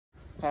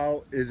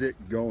How is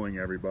it going,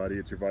 everybody?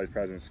 It's your Vice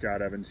President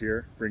Scott Evans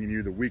here, bringing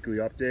you the weekly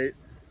update.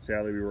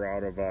 Sadly, we were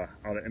out of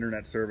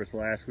internet service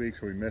last week,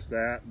 so we missed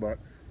that, but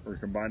we're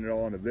combining it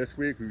all into this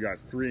week. We've got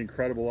 3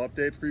 incredible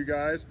updates for you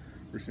guys.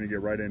 We're just gonna get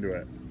right into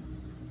it.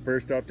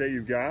 First update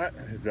you've got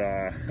is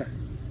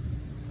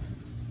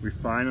we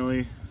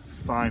finally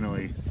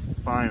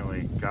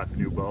got the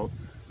new boat.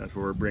 That's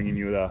where we're bringing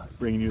you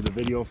the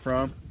video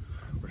from.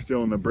 We're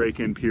still in the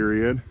break-in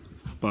period,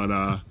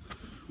 but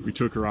we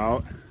took her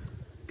out.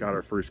 Got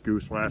our first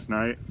goose last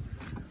night.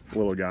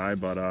 Little guy,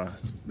 but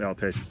they all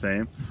taste the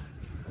same.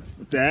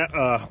 With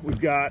that, we've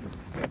got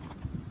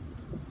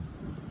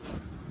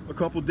a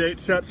couple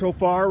dates set so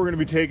far. We're going to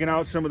be taking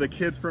out some of the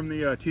kids from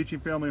the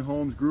Teaching Family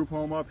Homes group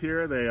home up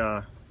here.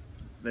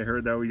 They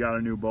heard that we got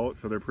a new boat,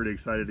 so they're pretty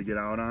excited to get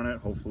out on it.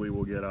 Hopefully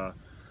we'll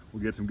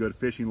get some good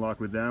fishing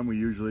luck with them. We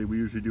usually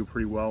do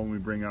pretty well when we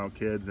bring out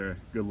kids. They're a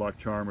good luck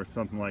charm or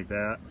something like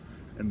that.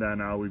 And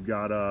then we've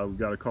got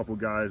a couple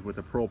guys with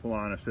a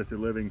Propylon assisted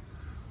living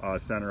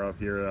center up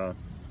here.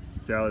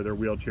 Sadly, they're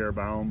wheelchair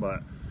bound,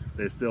 but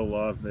they still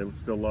love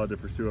to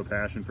pursue a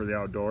passion for the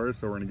outdoors.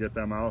 So we're going to get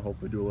them out,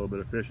 hopefully do a little bit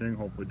of fishing,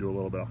 hopefully do a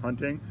little bit of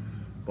hunting.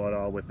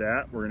 But with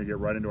that, we're going to get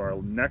right into our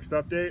next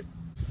update.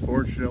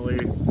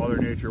 Fortunately, Mother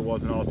Nature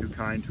wasn't all too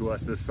kind to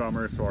us this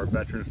summer, so our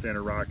Veteran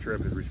Standard Rock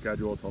trip is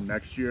rescheduled until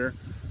next year.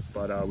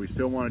 But we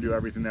still want to do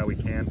everything that we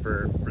can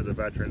for the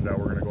veterans that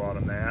we're going to go out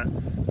on that.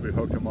 So we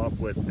hooked them up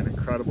with an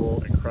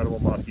incredible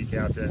muskie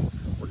captain.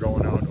 We're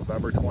going out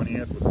November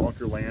 20th with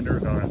Bunker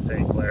Landers out in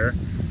St. Clair.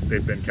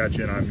 They've been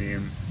catching, I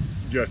mean,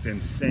 just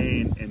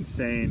insane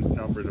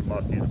numbers of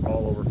muskies,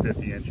 all over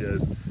 50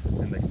 inches.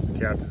 And the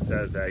captain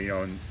says that, you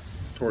know,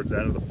 towards the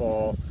end of the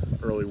fall,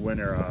 early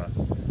winter,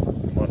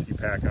 the muskie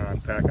pack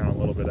on a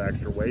little bit of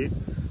extra weight.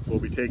 We'll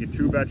be taking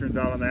 2 veterans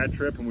out on that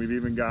trip, and we've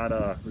even got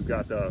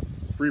the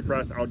Free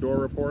Press outdoor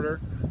reporter,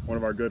 one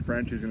of our good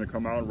friends. She's going to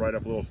come out and write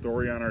up a little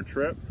story on our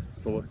trip.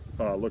 So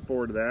look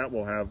forward to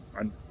that.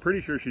 I'm pretty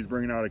sure she's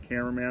bringing out a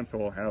cameraman, so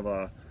we'll have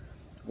a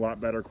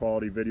lot better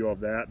quality video of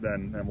that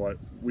than what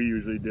we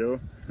usually do.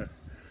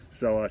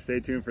 So stay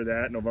tuned for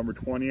that. November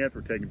 20th,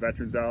 we're taking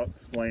veterans out,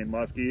 slaying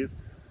muskies.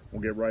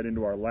 We'll get right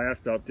into our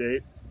last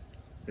update.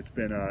 It's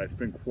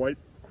been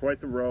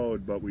quite the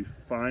road, but we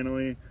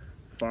finally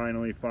got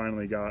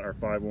our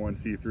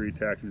 501c3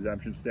 tax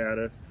exemption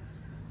status.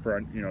 So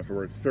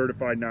we're a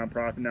certified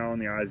nonprofit now in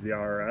the eyes of the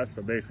IRS.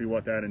 So basically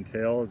what that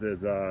entails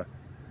is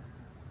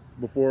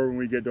before, when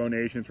we get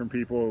donations from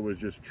people, it was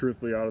just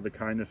truthfully out of the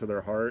kindness of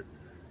their heart,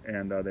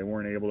 and they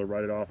weren't able to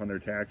write it off on their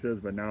taxes.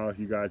 But now if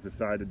you guys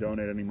decide to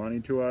donate any money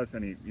to us,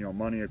 any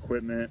money,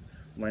 equipment,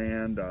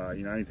 land,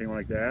 anything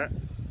like that,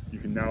 you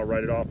can now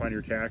write it off on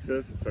your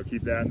taxes. So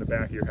keep that in the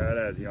back of your head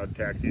as the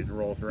tax season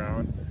rolls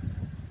around.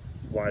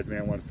 Wise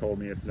man once told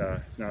me it's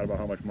not about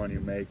how much money you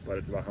make, but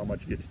it's about how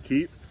much you get to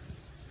keep.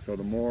 So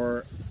the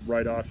more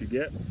write-offs you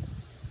get,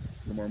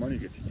 the more money you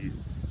get to keep.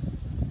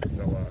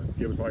 So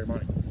give us all your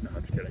money. No,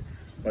 I'm just kidding.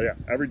 But yeah,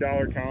 every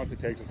dollar counts. It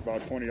takes us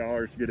about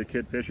 $20 to get a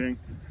kid fishing,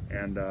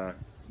 and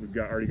we've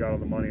already got all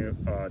the money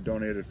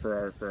donated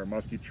for our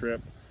muskie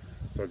trip.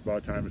 So it's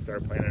about time to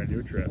start planning a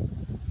new trip.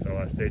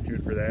 So stay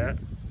tuned for that.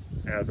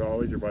 As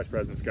always, your Vice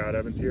President Scott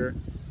Evans here.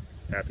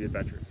 Happy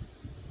adventures.